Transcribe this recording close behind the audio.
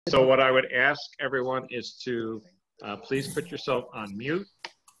So what I would ask everyone is to please put yourself on mute.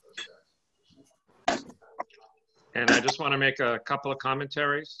 And I just want to make a couple of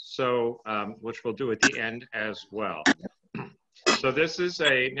commentaries, so which we'll do at the end as well. So this is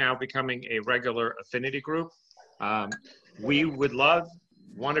now becoming a regular affinity group. We would love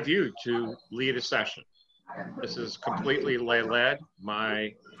one of you to lead a session. This is completely led.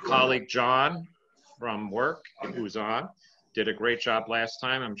 My colleague John from work, who's on, did a great job last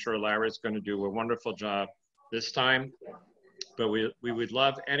time. I'm sure Larry's going to do a wonderful job this time. But we would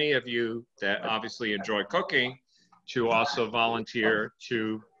love any of you that obviously enjoy cooking to also volunteer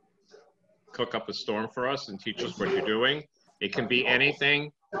to cook up a storm for us and teach us what you're doing. It can be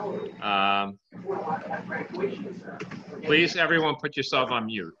anything. Please, everyone, put yourself on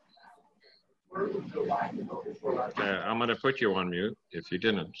mute. Okay, I'm going to put you on mute. If you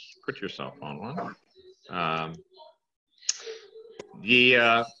didn't, put yourself on one.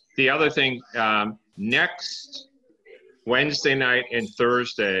 The other thing, next Wednesday night and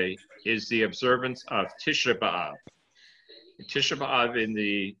Thursday is the observance of Tisha B'Av. Tisha B'Av in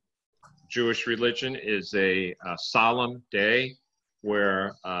the Jewish religion is a solemn day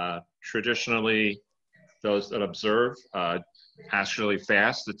where traditionally those that observe actually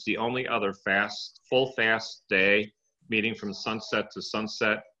fast. It's the only other full fast day, meeting from sunset to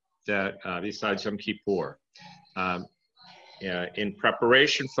sunset, that besides Yom Kippur. In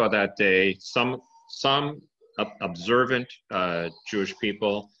preparation for that day, some observant Jewish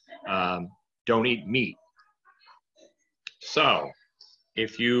people don't eat meat. So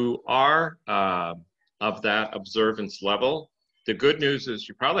if you are of that observance level, the good news is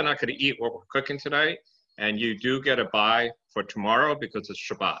you're probably not going to eat what we're cooking tonight, and you do get a buy for tomorrow because it's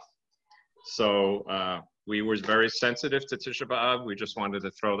Shabbat. So we were very sensitive to Tisha B'Av. We just wanted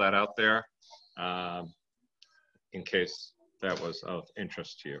to throw that out there in case that was of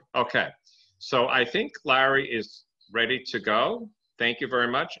interest to you. Okay, so I think Larry is ready to go. Thank you very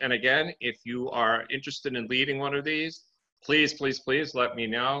much. And again, if you are interested in leading one of these, please, please, please let me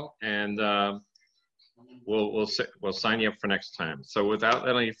know, and we'll sign you up for next time. So without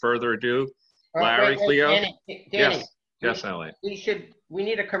any further ado, Laryy Klioze. Danny, yes, Elliot. We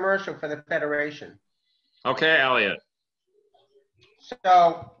need a commercial for the Federation. Okay, Elliot.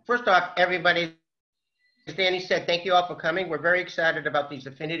 So first off, everybody, as Danny said, thank you all for coming. We're very excited about these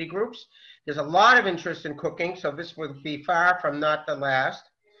affinity groups. There's a lot of interest in cooking, so this will be far from not the last.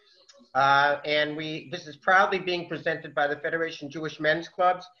 This is proudly being presented by the Federation Jewish Men's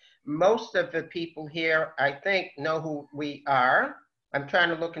Clubs. Most of the people here, I think, know who we are. I'm trying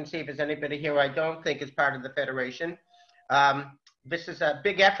to look and see if there's anybody here I don't think is part of the Federation. This is a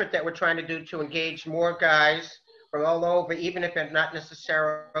big effort that we're trying to do to engage more guys from all over, even if they're not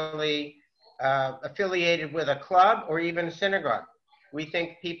necessarily affiliated with a club or even a synagogue. We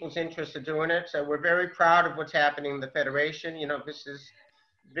think people's interested in doing it, so we're very proud of what's happening in the Federation. You know, this is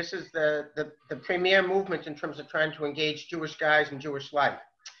the premier movement in terms of trying to engage Jewish guys in Jewish life.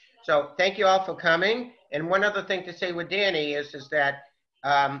 So thank you all for coming. And one other thing to say with Danny is that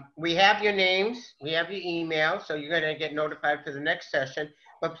we have your names, we have your email, so you're going to get notified for the next session.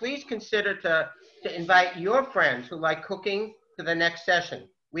 But please consider to invite your friends who like cooking to the next session.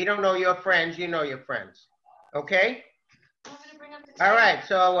 We don't know your friends, you know your friends. Okay? All right,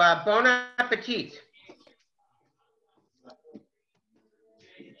 so bon appetit.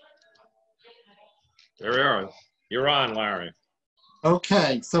 There we are. You're on, Larry.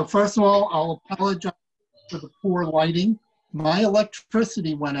 Okay, so first of all, I'll apologize for the poor lighting. My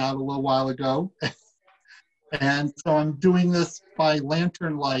electricity went out a little while ago, and so I'm doing this by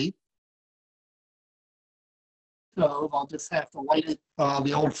lantern light. So I'll just have to light it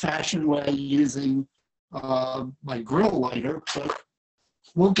the old-fashioned way using my grill lighter, but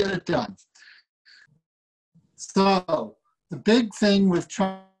we'll get it done. So the big thing with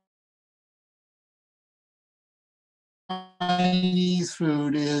Chinese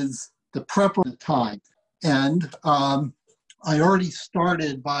food is the preparation time. And I already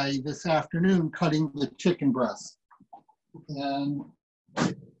started by this afternoon cutting the chicken breast. And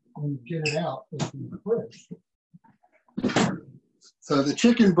I'll get it out in the fridge. So the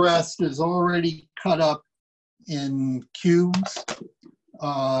chicken breast is already cut up in cubes.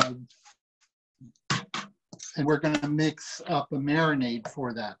 And we're going to mix up a marinade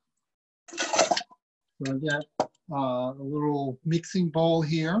for that. So I've got a little mixing bowl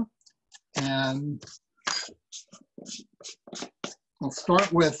here, and I'll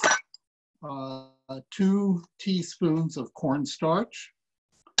start with 2 teaspoons of cornstarch.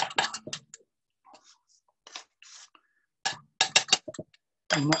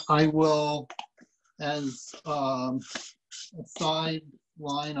 And I will, as a side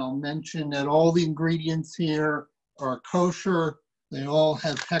line, I'll mention that all the ingredients here are kosher. They all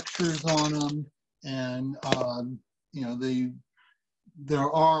have textures on them, and you know,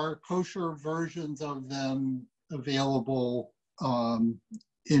 there are kosher versions of them available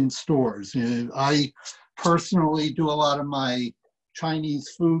in stores. I personally do a lot of my Chinese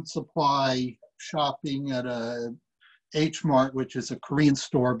food supply shopping at a H Mart, which is a Korean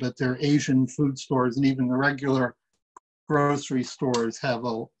store, but they're Asian food stores, and even the regular grocery stores have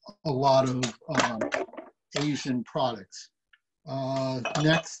a lot of Asian products.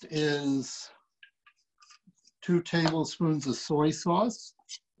 Next is 2 tablespoons of soy sauce.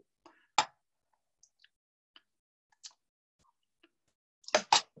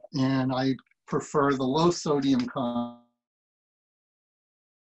 And I prefer the low sodium kind,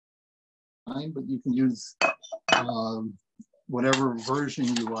 but you can use whatever version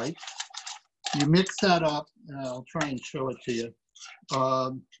you like. You mix that up, and I'll try and show it to you.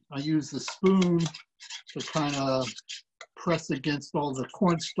 I use the spoon to kind of press against all the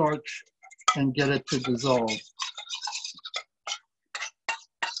cornstarch and get it to dissolve.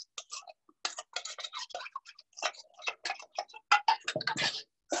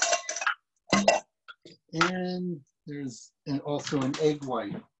 And there's also an egg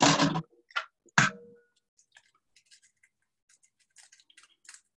white.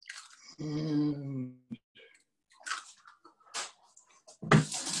 And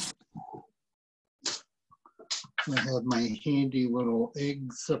I have my handy little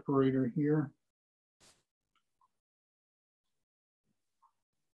egg separator here.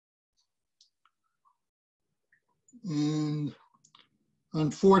 And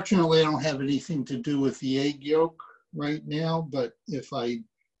unfortunately, I don't have anything to do with the egg yolk right now, but if I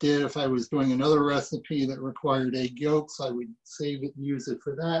did, if I was doing another recipe that required egg yolks, I would save it and use it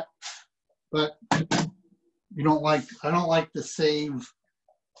for that. But I don't like to save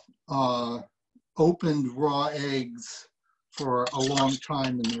opened raw eggs for a long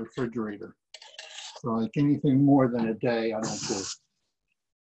time in the refrigerator. So like anything more than a day, I don't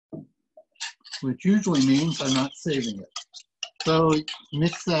do. Which usually means I'm not saving it. So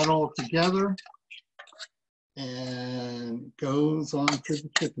mix that all together and goes onto the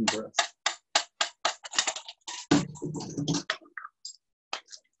chicken breast.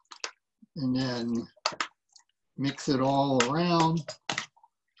 And then mix it all around.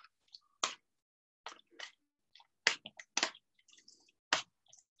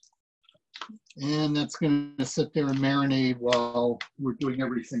 And that's going to sit there and marinate while we're doing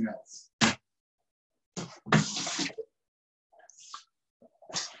everything else.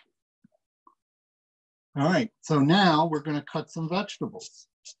 All right, so now we're going to cut some vegetables.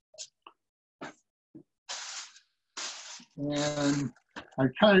 And I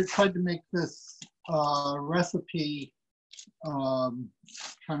tried to make this recipe kind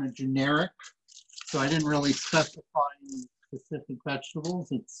of generic, so I didn't really specify any specific vegetables.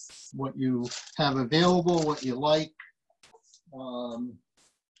 It's what you have available, what you like. You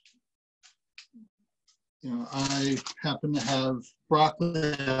know, I happen to have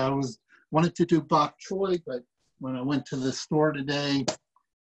broccoli. I wanted to do bok choy, but when I went to the store today,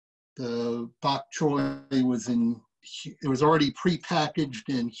 the bok choy it was already prepackaged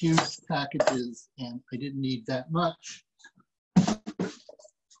in huge packages, and I didn't need that much.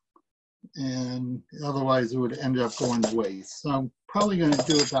 And otherwise it would end up going to waste. So I'm probably going to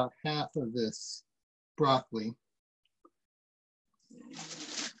do about half of this broccoli.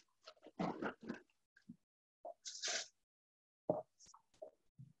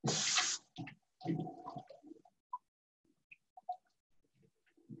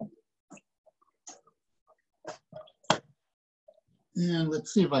 And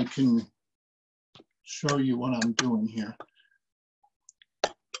let's see if I can show you what I'm doing here.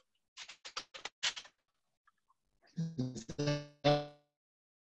 Does that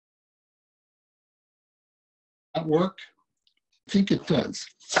work? I think it does.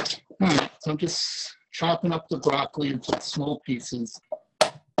 All right, so I'm just chopping up the broccoli into small pieces.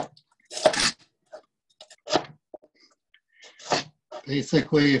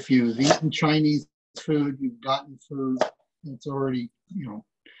 Basically, if you've eaten Chinese food, you've gotten food that's already, you know,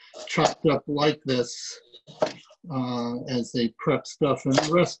 chopped up like this as they prep stuff in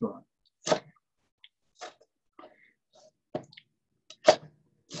the restaurant.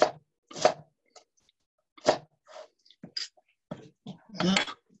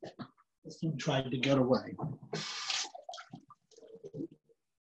 This one tried to get away.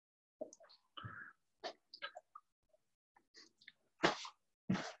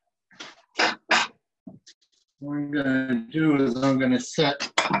 What I'm going to do is I'm going to set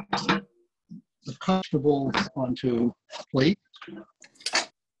the vegetables onto a plate.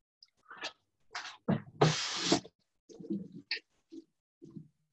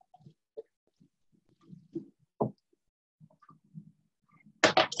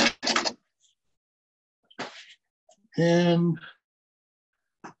 And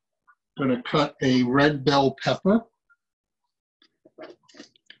I'm gonna cut a red bell pepper.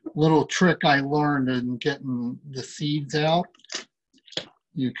 Little trick I learned in getting the seeds out.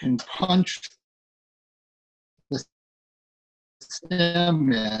 You can punch the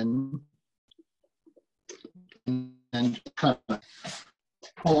stem in and kind of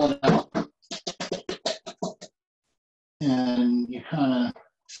pull it out. And you kind of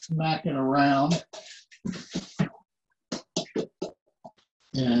smack it around.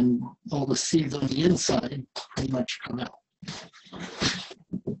 And all the seeds on the inside pretty much come out.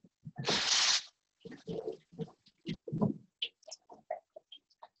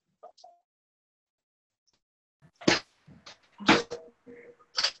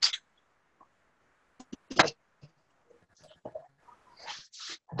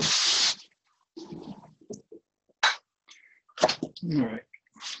 All right.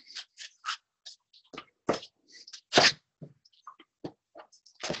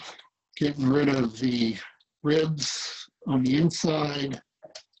 Getting rid of the ribs on the inside.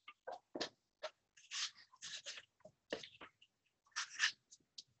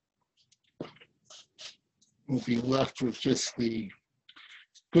 We'll be left with just the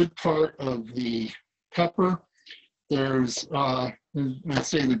good part of the pepper. There's, I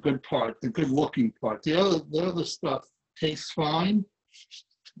say the good part, the good looking part. The other stuff tastes fine,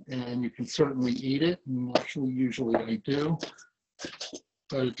 and you can certainly eat it, and actually usually I do,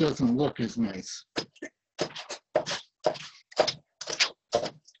 but it doesn't look as nice.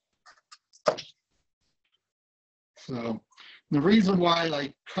 So the reason why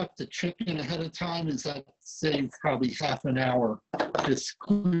I cut the chicken ahead of time is that saves probably half an hour just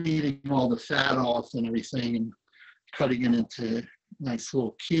cleaning all the fat off and everything and cutting it into nice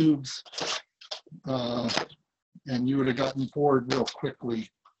little cubes. And you would have gotten bored real quickly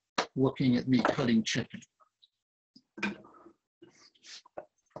looking at me cutting chicken.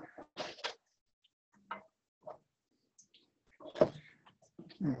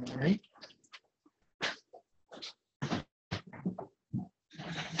 All right.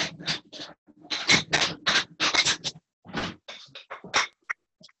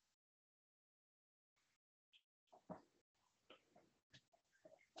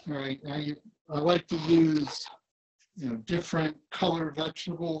 All right, I like to use, different color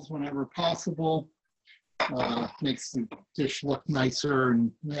vegetables whenever possible. Makes the dish look nicer,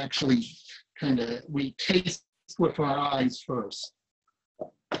 and actually we taste with our eyes first.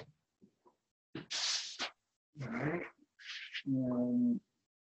 All right.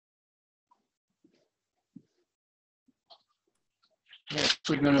 Next,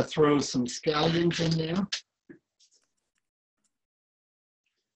 we're going to throw some scallions in there.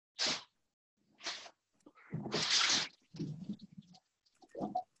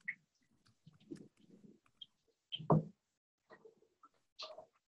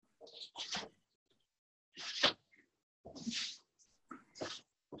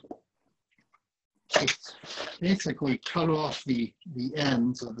 Basically cut off the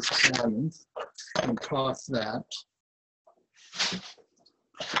ends of the scallions and toss that.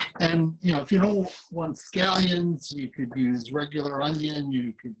 And if you don't want scallions, you could use regular onion.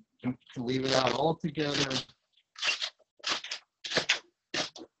 You could leave it out altogether.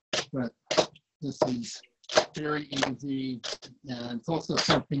 But this is very easy, and it's also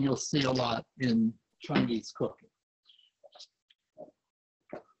something you'll see a lot in Chinese cooking.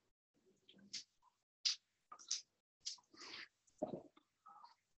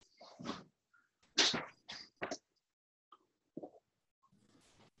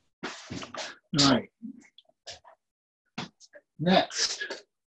 All right. Next,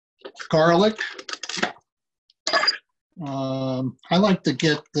 garlic. I like to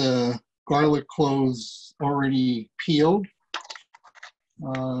get the garlic cloves already peeled.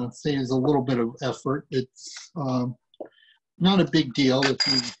 Saves a little bit of effort. It's not a big deal if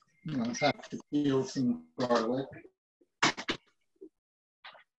you have to peel some garlic.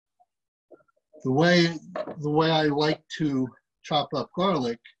 The way I like to chop up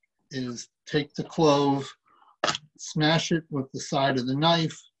garlic is take the clove, smash it with the side of the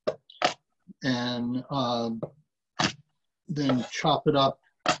knife, and then chop it up,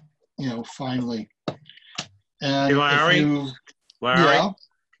 finely. And hey, Larry, yeah,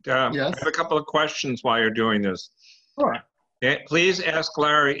 yes? Yes. I have a couple of questions while you're doing this. Sure. Please ask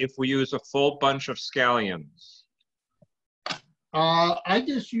Larry if we use a full bunch of scallions. I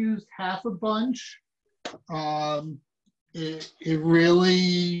just used half a bunch. It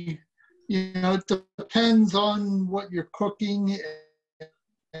really, it depends on what you're cooking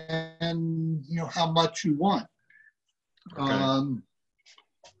and, how much you want. Okay.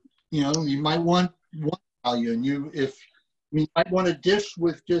 You might want one If you might want a dish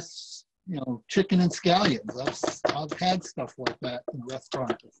with just chicken and scallions. I've had stuff like that in a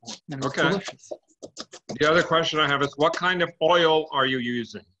restaurant before, and it's delicious. The other question I have is, what kind of oil are you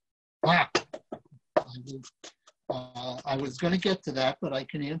using? I was going to get to that, but I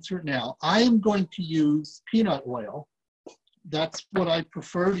can answer it now. I am going to use peanut oil. That's what I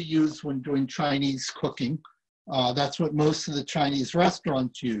prefer to use when doing Chinese cooking. That's what most of the Chinese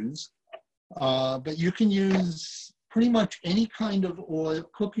restaurants use. But you can use pretty much any kind of oil,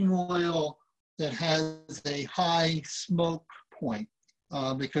 cooking oil that has a high smoke point,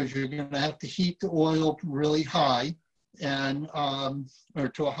 because you're going to have to heat the oil really high and or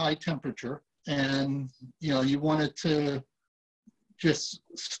to a high temperature. And you want it to just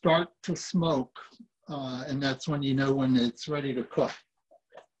start to smoke, and that's when you know when it's ready to cook.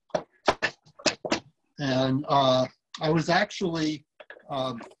 And I was actually,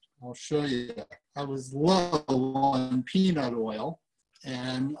 I'll show you, I was low on peanut oil,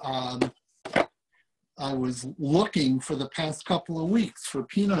 and I was looking for the past couple of weeks for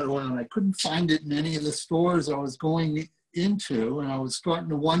peanut oil, and I couldn't find it in any of the stores I was going into, and I was starting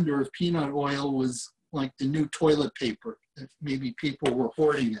to wonder if peanut oil was like the new toilet paper, if maybe people were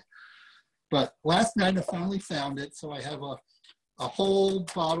hoarding it. But last night I finally found it, so I have a whole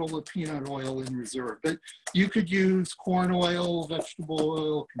bottle of peanut oil in reserve. But you could use corn oil, vegetable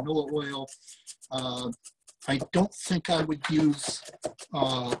oil, canola oil. I don't think I would use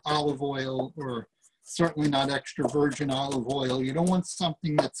olive oil, or certainly not extra virgin olive oil. You don't want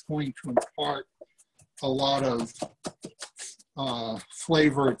something that's going to impart a lot of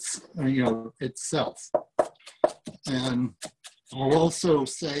flavor, itself. And I'll also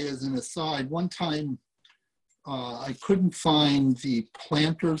say, as an aside, one time I couldn't find the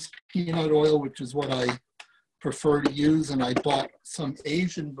Planters peanut oil, which is what I prefer to use, and I bought some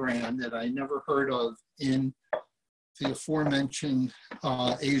Asian brand that I never heard of in the aforementioned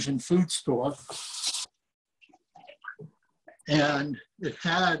Asian food store. And it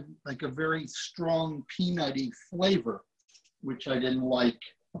had like a very strong peanutty flavor, which I didn't like.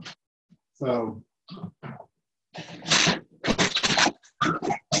 So,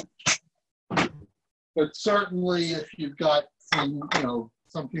 but certainly if you've got some,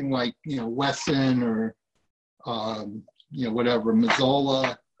 something like, Wesson or, whatever,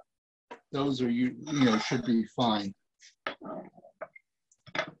 Mazola, those are, should be fine. All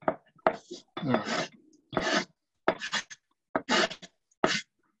right.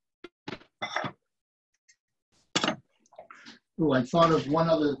 Oh, I thought of one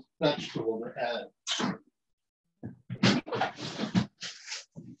other vegetable to add.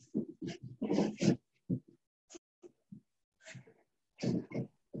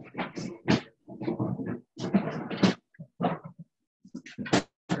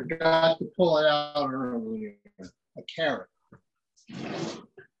 Forgot to pull it out earlier. A carrot.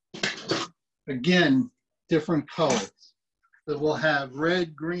 Again, different colors. So we'll have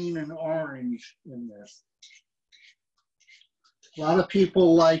red, green, and orange in this. A lot of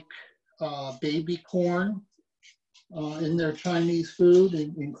people like baby corn in their Chinese food,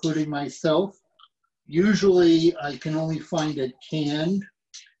 including myself. Usually I can only find it canned,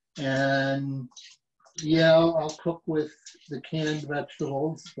 and yeah, I'll cook with the canned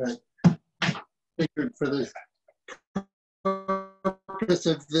vegetables, but figured for the purpose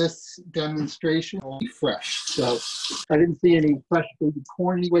of this demonstration, it'll be fresh. So I didn't see any fresh baby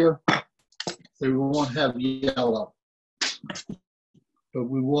corn anywhere, so we won't have yellow. But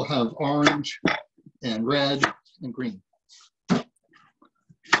we will have orange and red and green.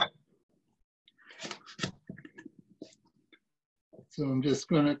 So I'm just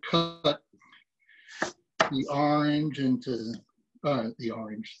going to cut the orange into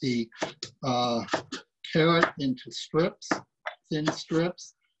the carrot into strips, thin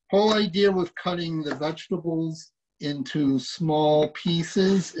strips. Whole idea with cutting the vegetables into small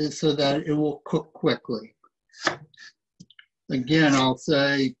pieces is so that it will cook quickly. Again, I'll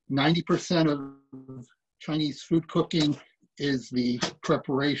say 90% of Chinese food cooking is the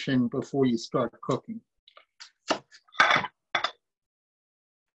preparation before you start cooking.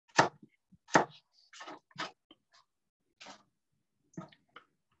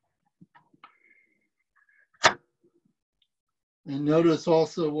 And notice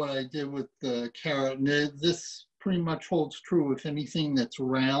also what I did with the carrot. And this pretty much holds true with anything that's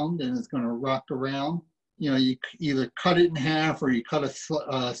round and is going to rock around. You either cut it in half or you cut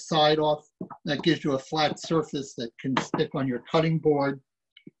a side off. That gives you a flat surface that can stick on your cutting board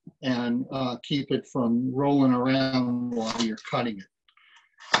and keep it from rolling around while you're cutting it.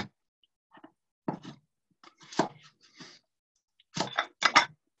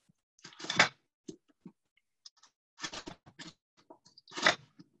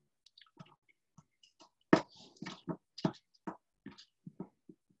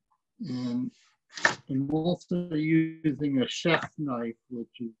 And I'm also using a chef knife,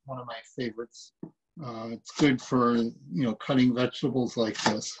 which is one of my favorites. It's good for, cutting vegetables like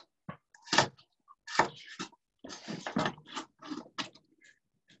this.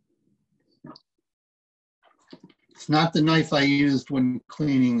 It's not the knife I used when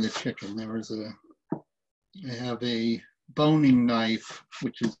cleaning the chicken. I have a boning knife,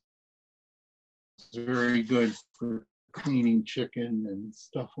 which is very good for cleaning chicken and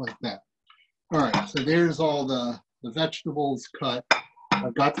stuff like that. All right, so there's all the vegetables cut.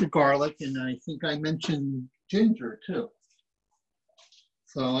 I've got the garlic, and I think I mentioned ginger too.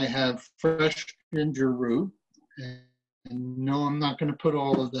 So I have fresh ginger root, and no, I'm not going to put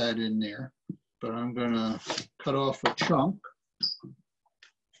all of that in there, but I'm going to cut off a chunk.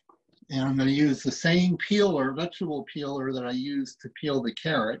 And I'm going to use the same peeler, vegetable peeler, that I used to peel the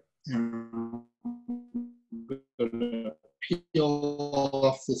carrot. And I'm going to peel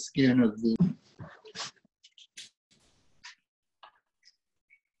off the skin of the.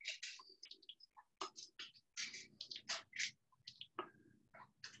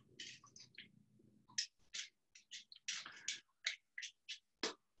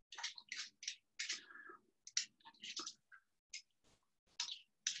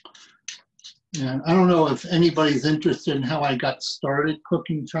 And I don't know if anybody's interested in how I got started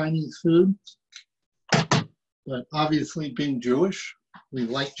cooking Chinese food, but obviously being Jewish, we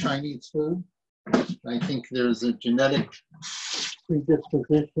like Chinese food. I think there's a genetic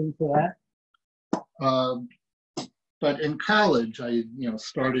predisposition to that. But in college, I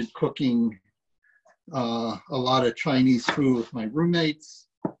started cooking a lot of Chinese food with my roommates,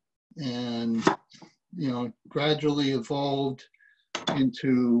 and gradually evolved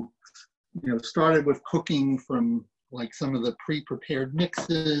into started with cooking from like some of the pre-prepared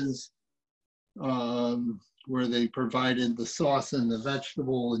mixes where they provided the sauce and the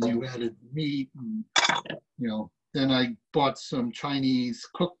vegetable and you added meat. And, then I bought some Chinese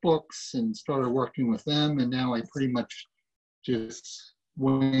cookbooks and started working with them. And now I pretty much just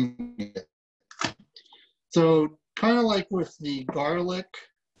wing it. So kind of like with the garlic,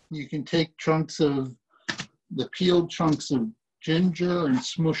 you can take chunks of the peeled chunks of ginger and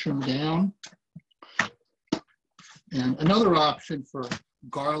smush them down. And another option for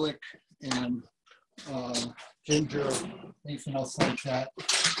garlic and ginger, anything else like that,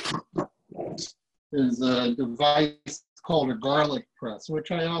 is a device called a garlic press,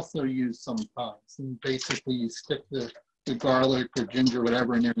 which I also use sometimes. And basically you stick the garlic or ginger,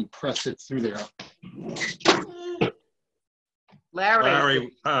 whatever, and then you press it through there.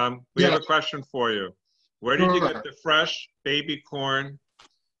 Larry, we have a question for you. Where did you get the fresh baby corn?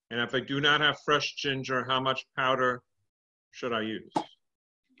 And if I do not have fresh ginger, how much powder should I use?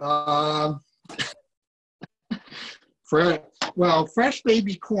 Fresh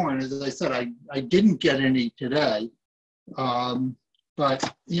baby corn, as I said, I didn't get any today.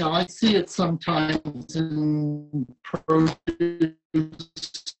 But, I see it sometimes in produce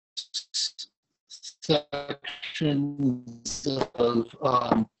sections of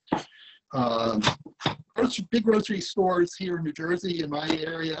big grocery stores here in New Jersey. In my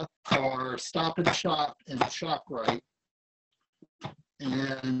area are Stop and Shop and ShopRite.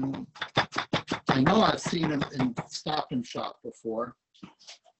 And I know I've seen them in Stop and Shop before.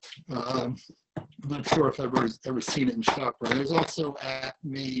 I'm not sure if I've ever seen it in ShopRite. There's also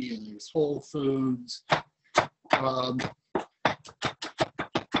Acme and there's Whole Foods. What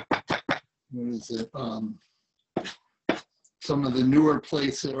is it? Some of the newer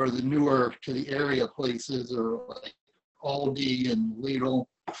places, or the newer to the area places, are like Aldi and Lidl.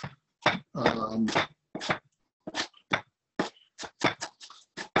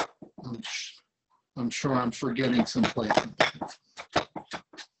 I'm sure I'm forgetting some places.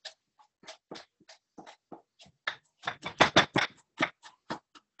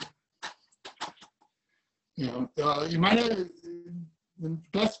 You might have, the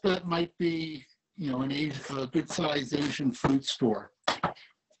best bet might be, a good-sized Asian food store.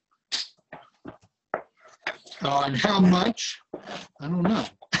 And how much? I don't know.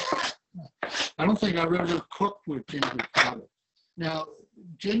 I don't think I've ever cooked with ginger powder. Now,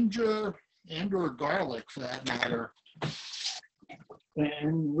 ginger and or garlic, for that matter,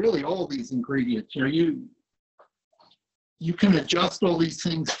 and really all these ingredients, you can adjust all these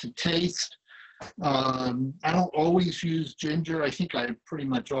things to taste. I don't always use ginger. I think I pretty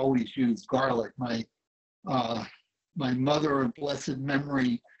much always use garlic. My mother of blessed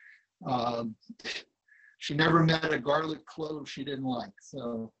memory, she never met a garlic clove she didn't like.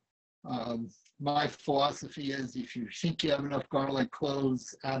 So my philosophy is, if you think you have enough garlic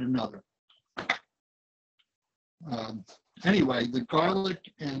cloves, add another. Anyway, the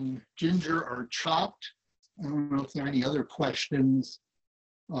garlic and ginger are chopped. I don't know if there are any other questions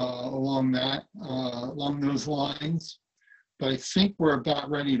along those lines, but I think we're about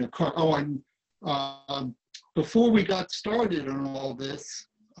ready to cook. Oh, and before we got started on all this,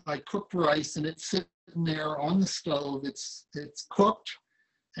 I cooked rice and it's sitting there on the stove. It's cooked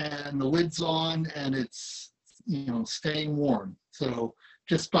and the lid's on and it's, you know, staying warm. So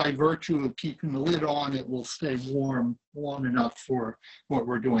just by virtue of keeping the lid on, it will stay warm long enough for what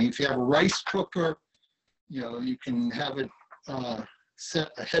we're doing. If you have a rice cooker, you know, you can have it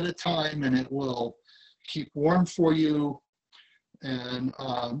set ahead of time and it will keep warm for you. And,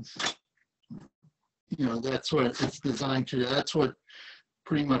 you know, that's what it's designed to do. That's what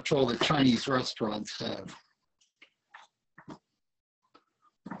pretty much all the Chinese restaurants have.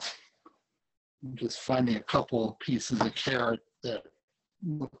 I'm just finding a couple pieces of carrot that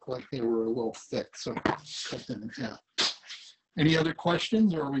look like they were a little thick, so cut them in half. Any other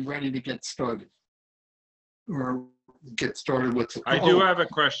questions, or are we ready to get started? Or get started with the, I do have a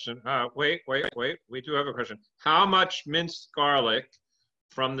question. Wait. We do have a question. How much minced garlic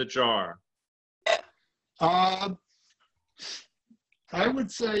from the jar? I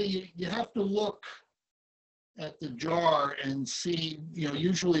would say you have to look at the jar and see, you know,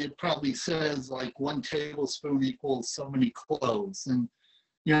 usually it probably says like 1 tablespoon equals so many cloves. And,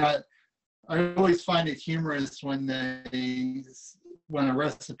 you know, I always find it humorous when a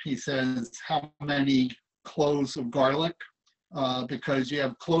recipe says how many cloves of garlic, because you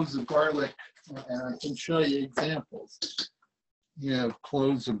have cloves of garlic, and I can show you examples. You have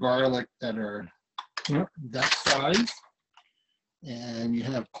cloves of garlic that are that size, and you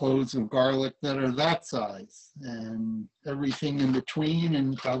have cloves of garlic that are that size, and everything in between,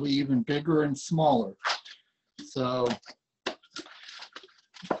 and probably even bigger and smaller. So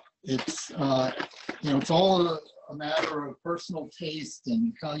it's you know, it's all a matter of personal taste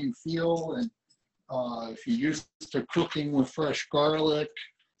and how you feel, and if you're used to cooking with fresh garlic,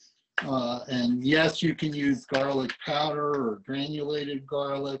 and yes, you can use garlic powder or granulated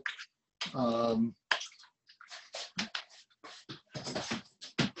garlic.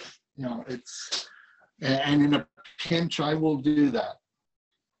 You know, it's, and in a pinch, I will do that.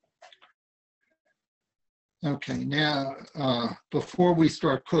 Okay, now, before we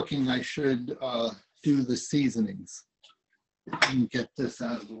start cooking, I should do the seasonings. Let me get this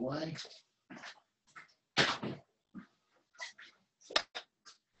out of the way.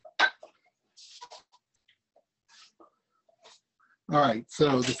 All right,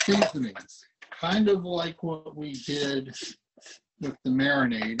 so the seasonings, kind of like what we did with the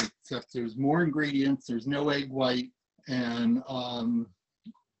marinade, except there's more ingredients, there's no egg white, and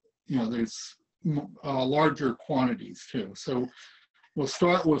you know, there's larger quantities too. So we'll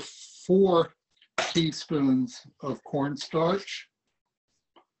start with 4 teaspoons of cornstarch.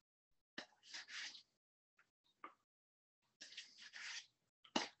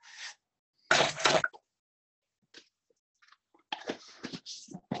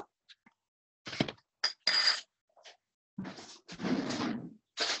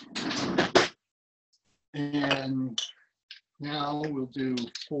 And now we'll do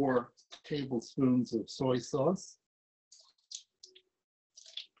 4 tablespoons of soy sauce.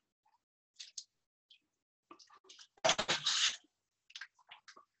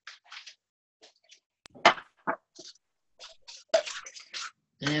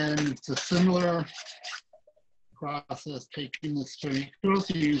 And it's a similar process, taking the spoon. You can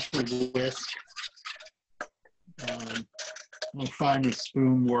also use the whisk. I find the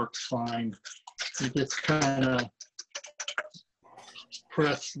spoon works fine. You just kind of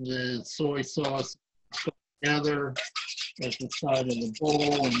press the soy sauce together at the side of the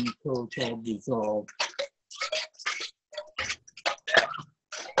bowl until it's all dissolved.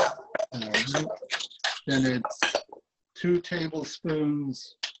 Then it's 2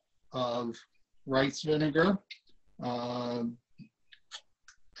 tablespoons of rice vinegar.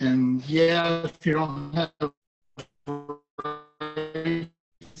 And yeah, if you don't have rice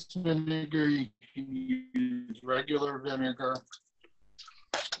vinegar, you can use regular vinegar.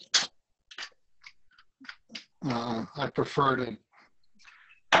 I prefer to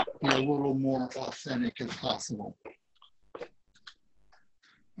be a little more authentic as possible.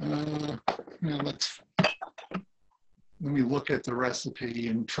 Now let me look at the recipe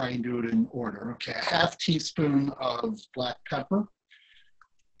and try and do it in order. Okay, a half teaspoon of black pepper,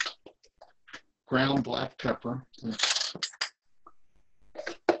 ground black pepper.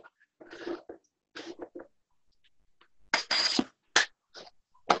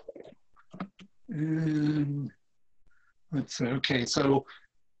 And let's see, okay, so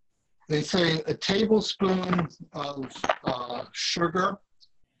They say a tablespoon of sugar.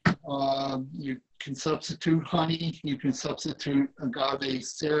 You can substitute honey. You can substitute agave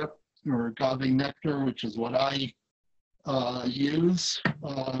syrup or agave nectar, which is what I use.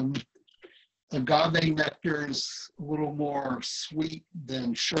 Agave nectar is a little more sweet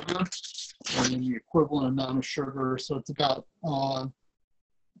than sugar, and the equivalent amount of sugar. So it's about,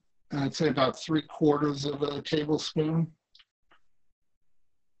 I'd say about 3/4 of a tablespoon.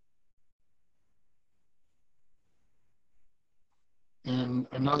 And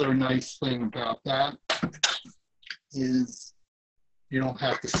another nice thing about that is you don't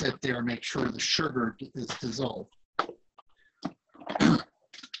have to sit there and make sure the sugar is dissolved.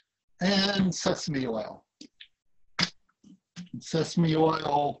 And sesame oil. Sesame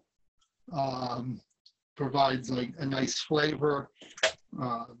oil provides like a nice flavor.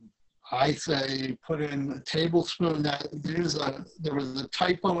 I say put in a tablespoon. There was a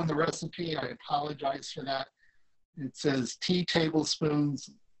typo in the recipe. I apologize for that. It says 2 tablespoons.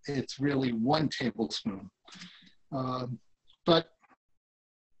 It's really 1 tablespoon. But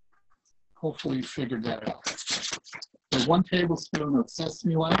hopefully you figured that out. So 1 tablespoon of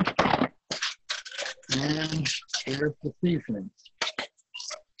sesame oil. And there's the seasoning.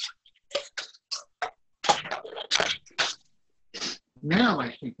 Now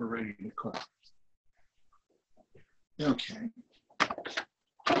I think we're ready to cook. Okay.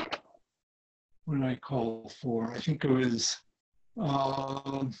 What did I call for? I think it was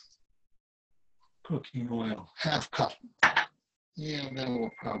cooking oil, 1/2 cup. Yeah, that will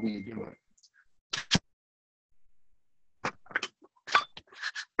probably do it.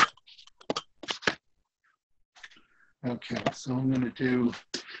 Okay, so I'm going to do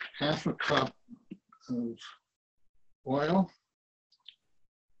 1/2 cup of oil.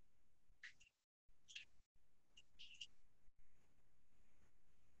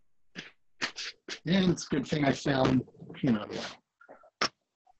 And it's a good thing I found peanut oil.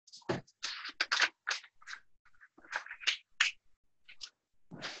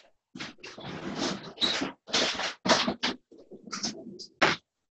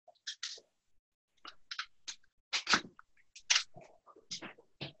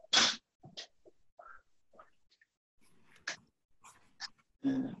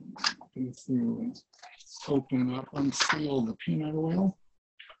 And go through, open up, unseal the peanut oil.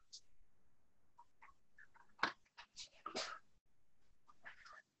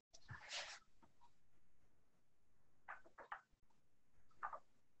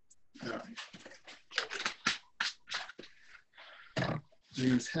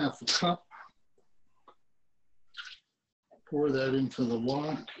 There's 1/2 cup. Pour that into the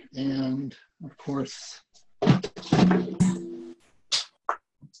wok, and of course,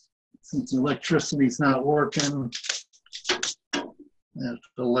 since electricity's not working, I have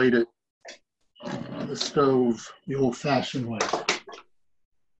to light it on the stove the old-fashioned way.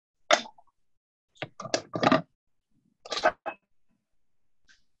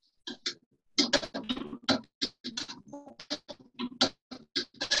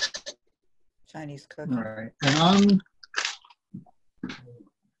 Chinese cooking. All right, and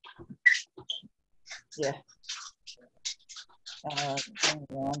Yeah. I'm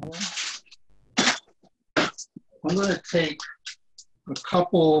going to take a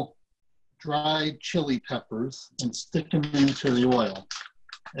couple dried chili peppers and stick them into the oil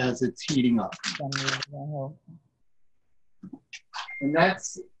as it's heating up. And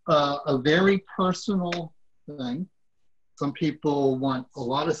that's a very personal thing. Some people want a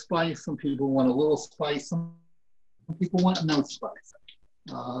lot of spice, some people want a little spice, some people want no spice.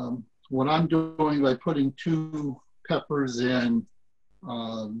 What I'm doing by putting 2 peppers in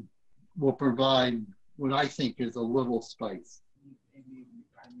will provide what I think is a little spice.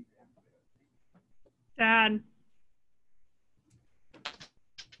 Dad.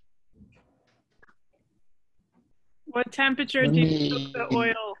 What temperature do you cook the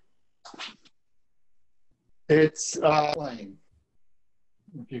oil? It's flame,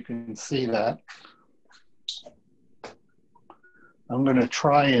 if you can see that. I'm going to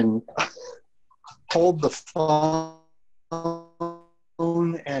try and hold the phone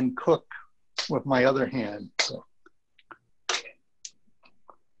and cook with my other hand. So.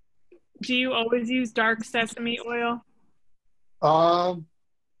 Do you always use dark sesame oil?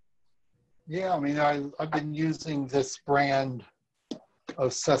 Yeah, I mean, I've been using this brand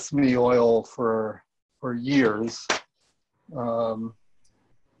of sesame oil for years.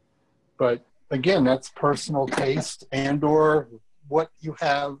 But again, that's personal taste and or what you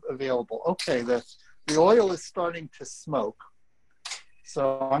have available. Okay, the oil is starting to smoke.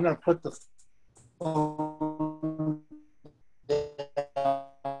 So I'm going to put the phone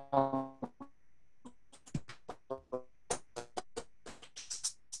down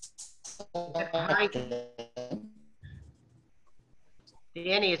chicken.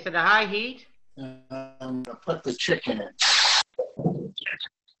 Danny, is it a high heat? And I'm gonna put the chicken in.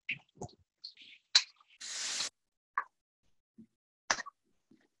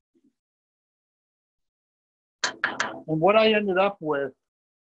 And what I ended up with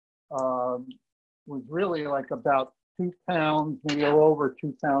was really like about 2 pounds, maybe a little over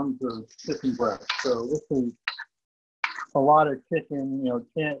 2 pounds of chicken breast. So this is a lot of chicken. You know,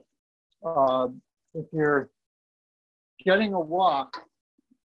 can't if you're getting a wok,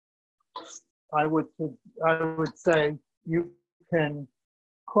 I would say you can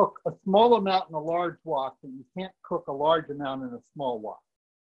cook a small amount in a large wok, but you can't cook a large amount in a small wok.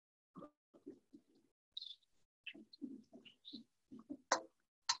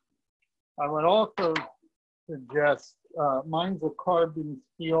 I would also suggest, mine's a carbon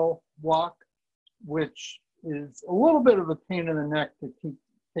steel wok, which is a little bit of a pain in the neck to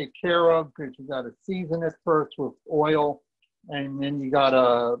take care of because you got to season it first with oil, and then you got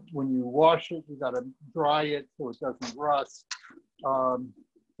to, when you wash it, you got to dry it so it doesn't rust.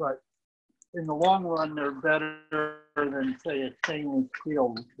 But in the long run, they're better than, say, a stainless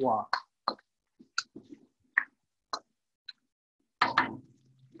steel wok.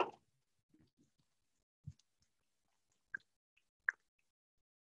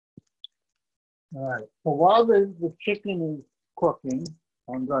 All right, so while the chicken is cooking,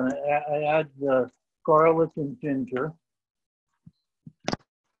 I'm going to add the garlic and ginger.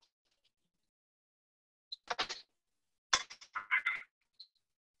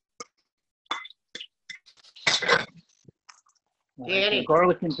 Danny. The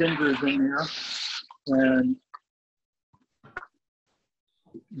garlic and ginger is in there, and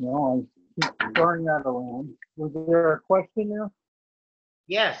you know, I keep stirring that around. Was there a question there?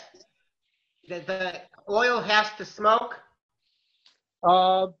 Yes. The oil has to smoke?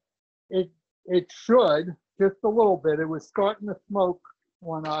 It should, just a little bit. It was starting to smoke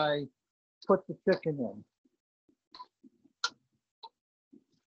when I put the chicken in.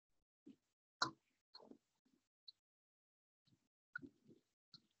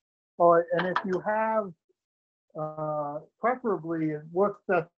 Oh, and if you have, preferably it works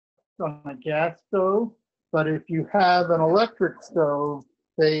best on a gas stove, but if you have an electric stove,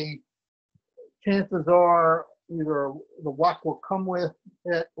 chances are either the wok will come with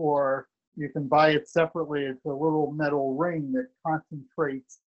it or you can buy it separately. It's a little metal ring that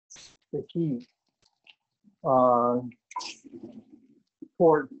concentrates the heat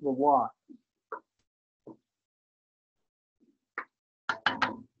towards the wok.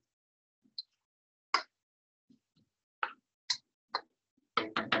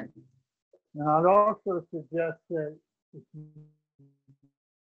 And I'd also suggest that if you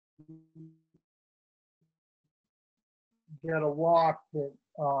get a wok that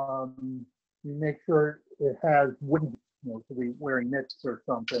you make sure it has wooden, you know, to be wearing mitts or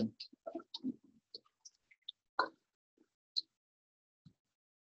something.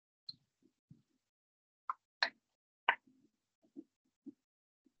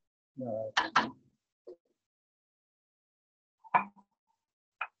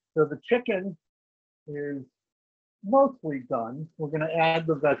 So the chicken is mostly done. We're going to add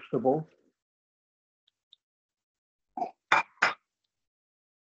the vegetables.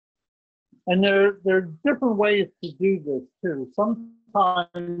 And there's different ways to do this too.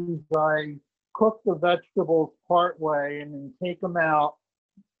 Sometimes I cook the vegetables part way and then take them out,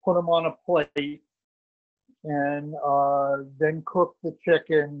 put them on a plate, and then cook the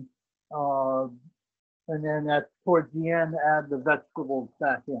chicken. And then towards the end, add the vegetables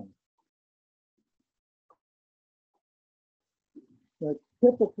back in. But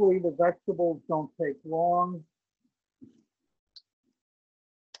typically, the vegetables don't take long.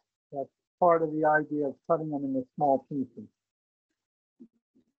 That's part of the idea of cutting them into small pieces.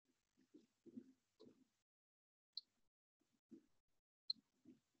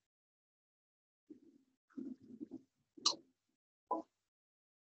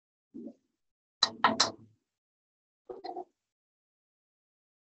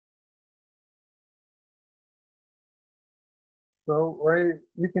 So right,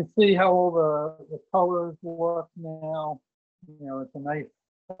 you can see how all the colors work now. You know, it's a nice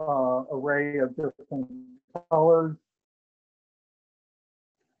array of different colors.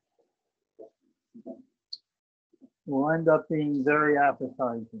 Will end up being very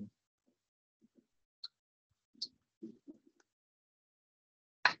appetizing.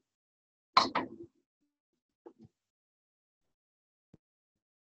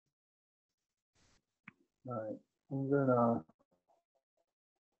 All right, I'm gonna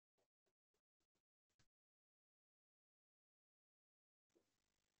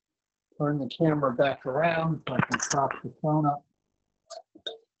turn the camera back around so I can prop the phone up.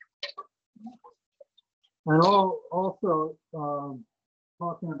 And also,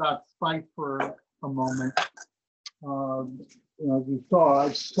 talking about spice for a moment, as you saw,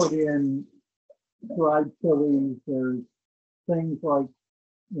 I put in dried chilies. There's things like,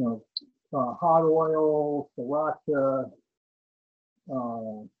 hot oil, sriracha,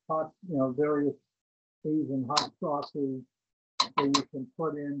 various Asian hot sauces that you can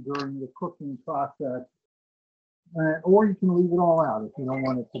put in during the cooking process. Or you can leave it all out if you don't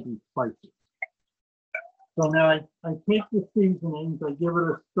want it to be spicy. So now I take the seasonings, I give it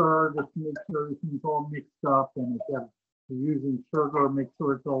a stir just to make sure everything's all mixed up, and if you're using sugar, make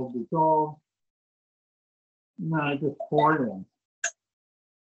sure it's all dissolved. And then I just pour it in.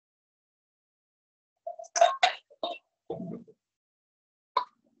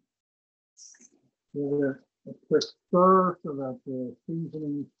 Give it a quick stir so that the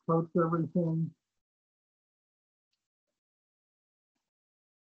seasoning coats everything.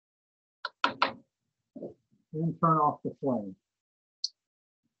 Then turn off the flame.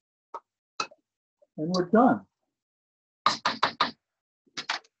 And we're done.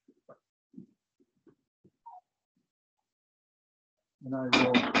 And I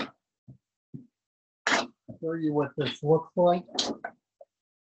will show you what this looks like.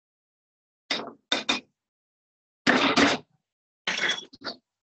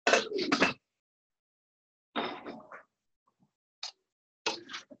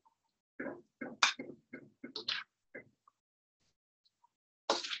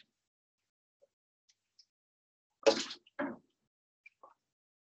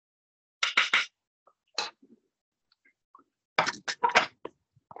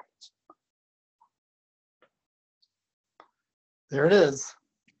 There it is.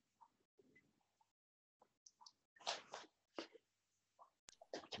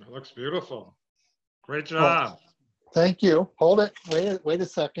 It looks beautiful. Great job. Thank you. Hold it. Wait a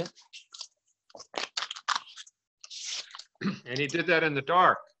second. And he did that in the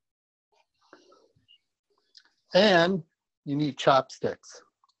dark. And you need chopsticks.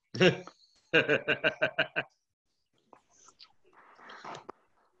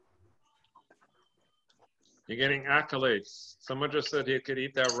 You're getting accolades. Someone just said he could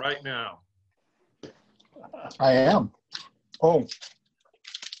eat that right now. I am. Oh.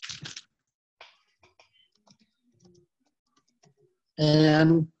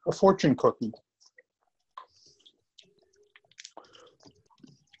 And a fortune cookie.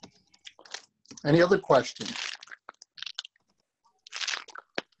 Any other questions?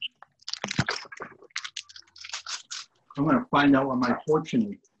 I'm going to find out what my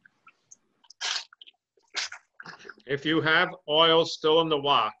fortune is. If you have oil still in the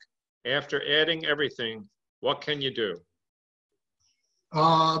wok, after adding everything, what can you do?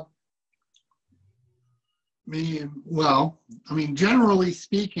 Generally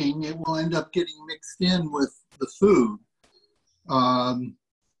speaking, it will end up getting mixed in with the food.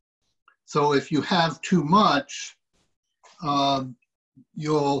 So if you have too much,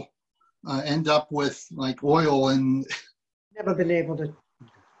 you'll end up with like oil and. Never been able to.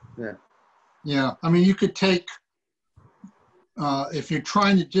 Yeah. Yeah, you could take. If you're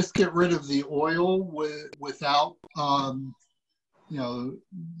trying to just get rid of the oil without, the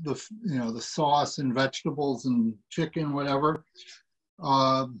sauce and vegetables and chicken, whatever.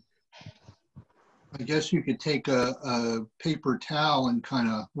 I guess you could take a paper towel and kind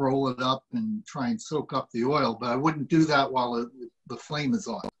of roll it up and try and soak up the oil, but I wouldn't do that while the flame is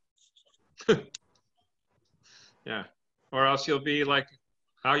on. Yeah, or else you'll be like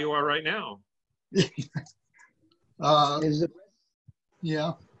how you are right now.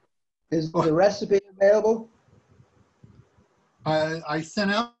 Yeah. Is the recipe available? I sent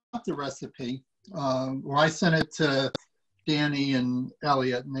out the recipe, or I sent it to Danny and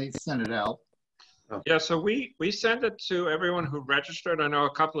Elliot, and they sent it out. Yeah, so we send it to everyone who registered. I know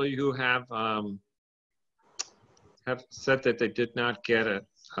a couple of you have said that they did not get it.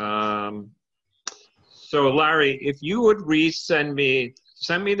 So Larry, if you would send me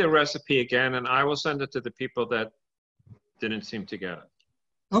the recipe again, and I will send it to the people that didn't seem to get it.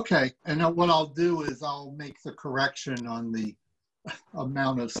 Okay, and what I'll do is I'll make the correction on the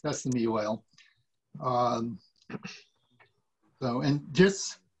amount of sesame oil. And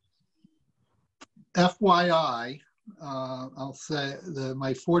just FYI, I'll say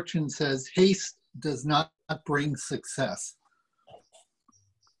my fortune says haste does not bring success.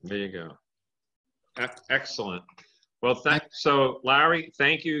 There you go. Excellent. Well, so Larry,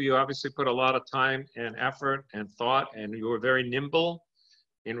 thank you. You obviously put a lot of time and effort and thought, and you were very nimble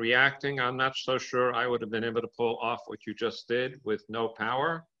in reacting. I'm not so sure I would have been able to pull off what you just did with no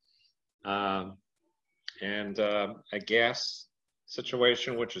power. and a gas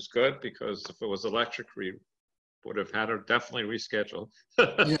situation, which is good because if it was electric, we would have had to definitely reschedule.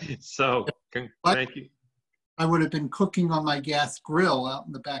 Yeah. So But thank you. I would have been cooking on my gas grill out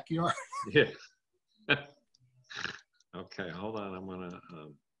in the backyard. Yeah. Okay, hold on. I'm gonna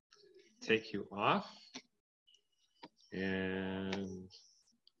take you off. And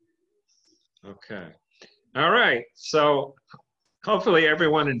okay. All right. So hopefully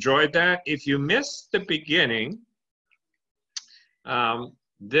everyone enjoyed that. If you missed the beginning,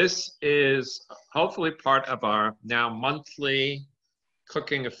 this is hopefully part of our now monthly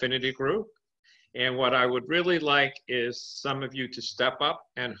cooking affinity group. And what I would really like is some of you to step up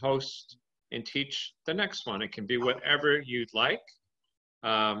and host and teach the next one. It can be whatever you'd like.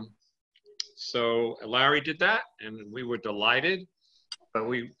 So Larry did that, and we were delighted. But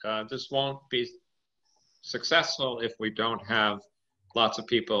this won't be successful if we don't have lots of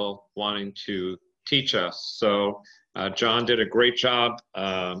people wanting to teach us. So John did a great job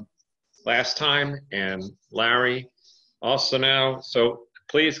last time, and Larry also now. So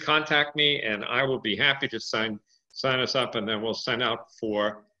please contact me, and I will be happy to sign us up, and then we'll sign out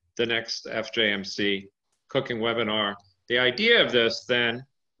for the next FJMC cooking webinar. The idea of this then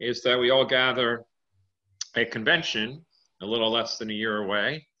is that we all gather a convention a little less than a year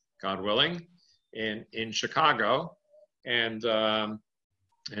away, God willing, in Chicago, and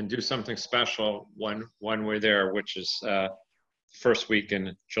do something special when we're there, which is first week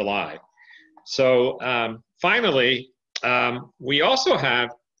in July. So finally, we also have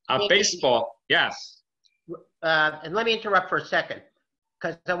a baseball. Yes. And let me interrupt for a second,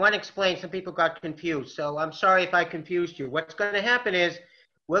 because I want to explain. Some people got confused. So I'm sorry if I confused you. What's going to happen is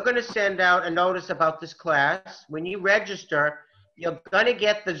we're going to send out a notice about this class. When you register, you're going to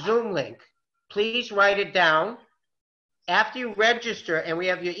get the Zoom link. Please write it down. After you register and we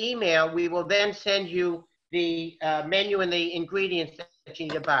have your email, we will then send you the menu and the ingredients that you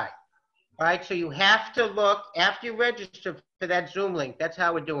need to buy. All right, so you have to look after you register for that Zoom link. That's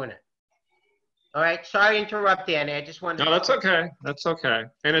how we're doing it. All right, sorry to interrupt, Danny. I just wanted to... No, that's okay. That's okay.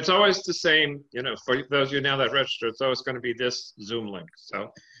 And it's always the same, you know, for those of you now that register, it's always going to be this Zoom link.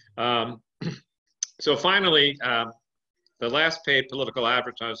 So, so finally, the last paid political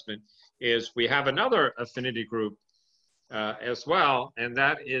advertisement is we have another affinity group as well, and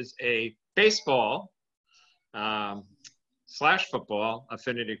that is a baseball / football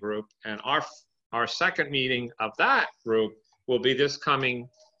affinity group. And our second meeting of that group will be this coming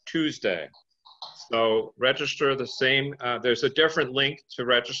Tuesday. So register the same, there's a different link to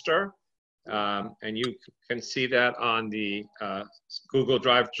register, and you can see that on the Google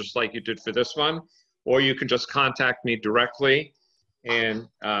Drive, just like you did for this one, or you can just contact me directly. And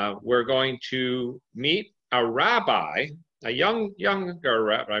we're going to meet a rabbi, a younger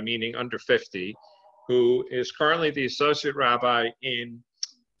rabbi, meaning under 50, who is currently the associate rabbi in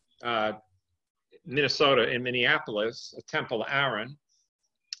Minnesota, in Minneapolis, Temple Aaron.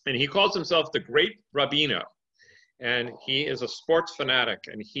 And he calls himself the Great Rabbino. And he is a sports fanatic.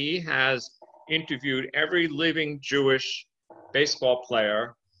 And he has interviewed every living Jewish baseball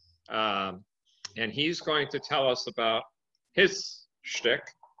player. And he's going to tell us about his shtick.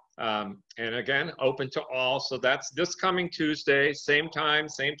 And again, open to all. So that's this coming Tuesday, same time,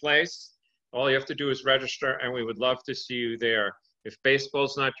 same place. All you have to do is register, and we would love to see you there. If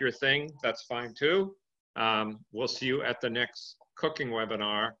baseball's not your thing, that's fine too. We'll see you at the next cooking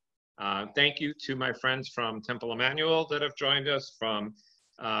webinar. Thank you to my friends from Temple Emmanuel that have joined us, from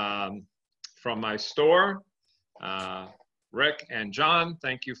my store, Rick and John,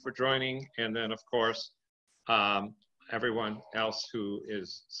 thank you for joining. And then of course, everyone else who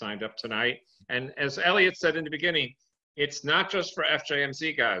is signed up tonight. And as Elliot said in the beginning, it's not just for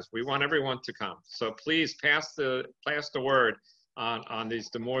FJMZ guys. We want everyone to come. So please pass the word on these,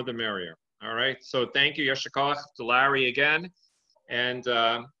 the more the merrier. All right, so thank you, Yeshikoch, to Larry again. And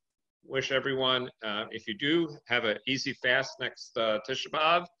wish everyone, if you do, have an easy fast next Tisha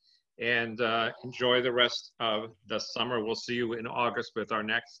B'Av, and enjoy the rest of the summer. We'll see you in August with our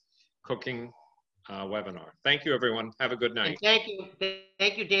next cooking webinar. Thank you, everyone. Have a good night. And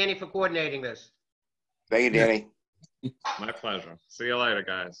thank you, Danny, for coordinating this. Thank you, Danny. My pleasure. See you later,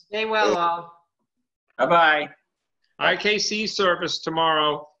 guys. Stay well, all. Bye-bye. IKC service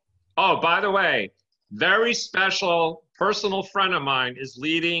tomorrow. Oh, by the way, very special personal friend of mine is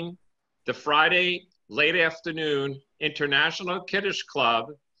leading the Friday late afternoon International Kiddush Club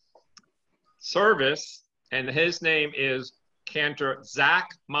service, and his name is Cantor Zach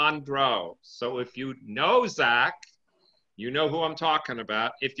Mondro. So if you know Zach, you know who I'm talking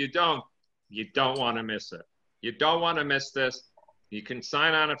about. If you don't want to miss it. You don't want to miss this. You can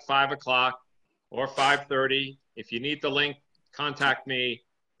sign on at 5 o'clock or 5:30. If you need the link, contact me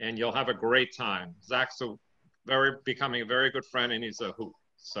and you'll have a great time. Zach's becoming a very good friend and he's a hoot.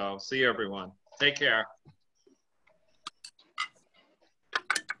 So see you everyone. Take care.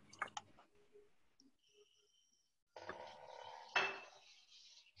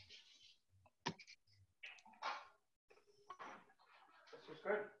 This was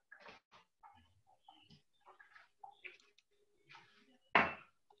good.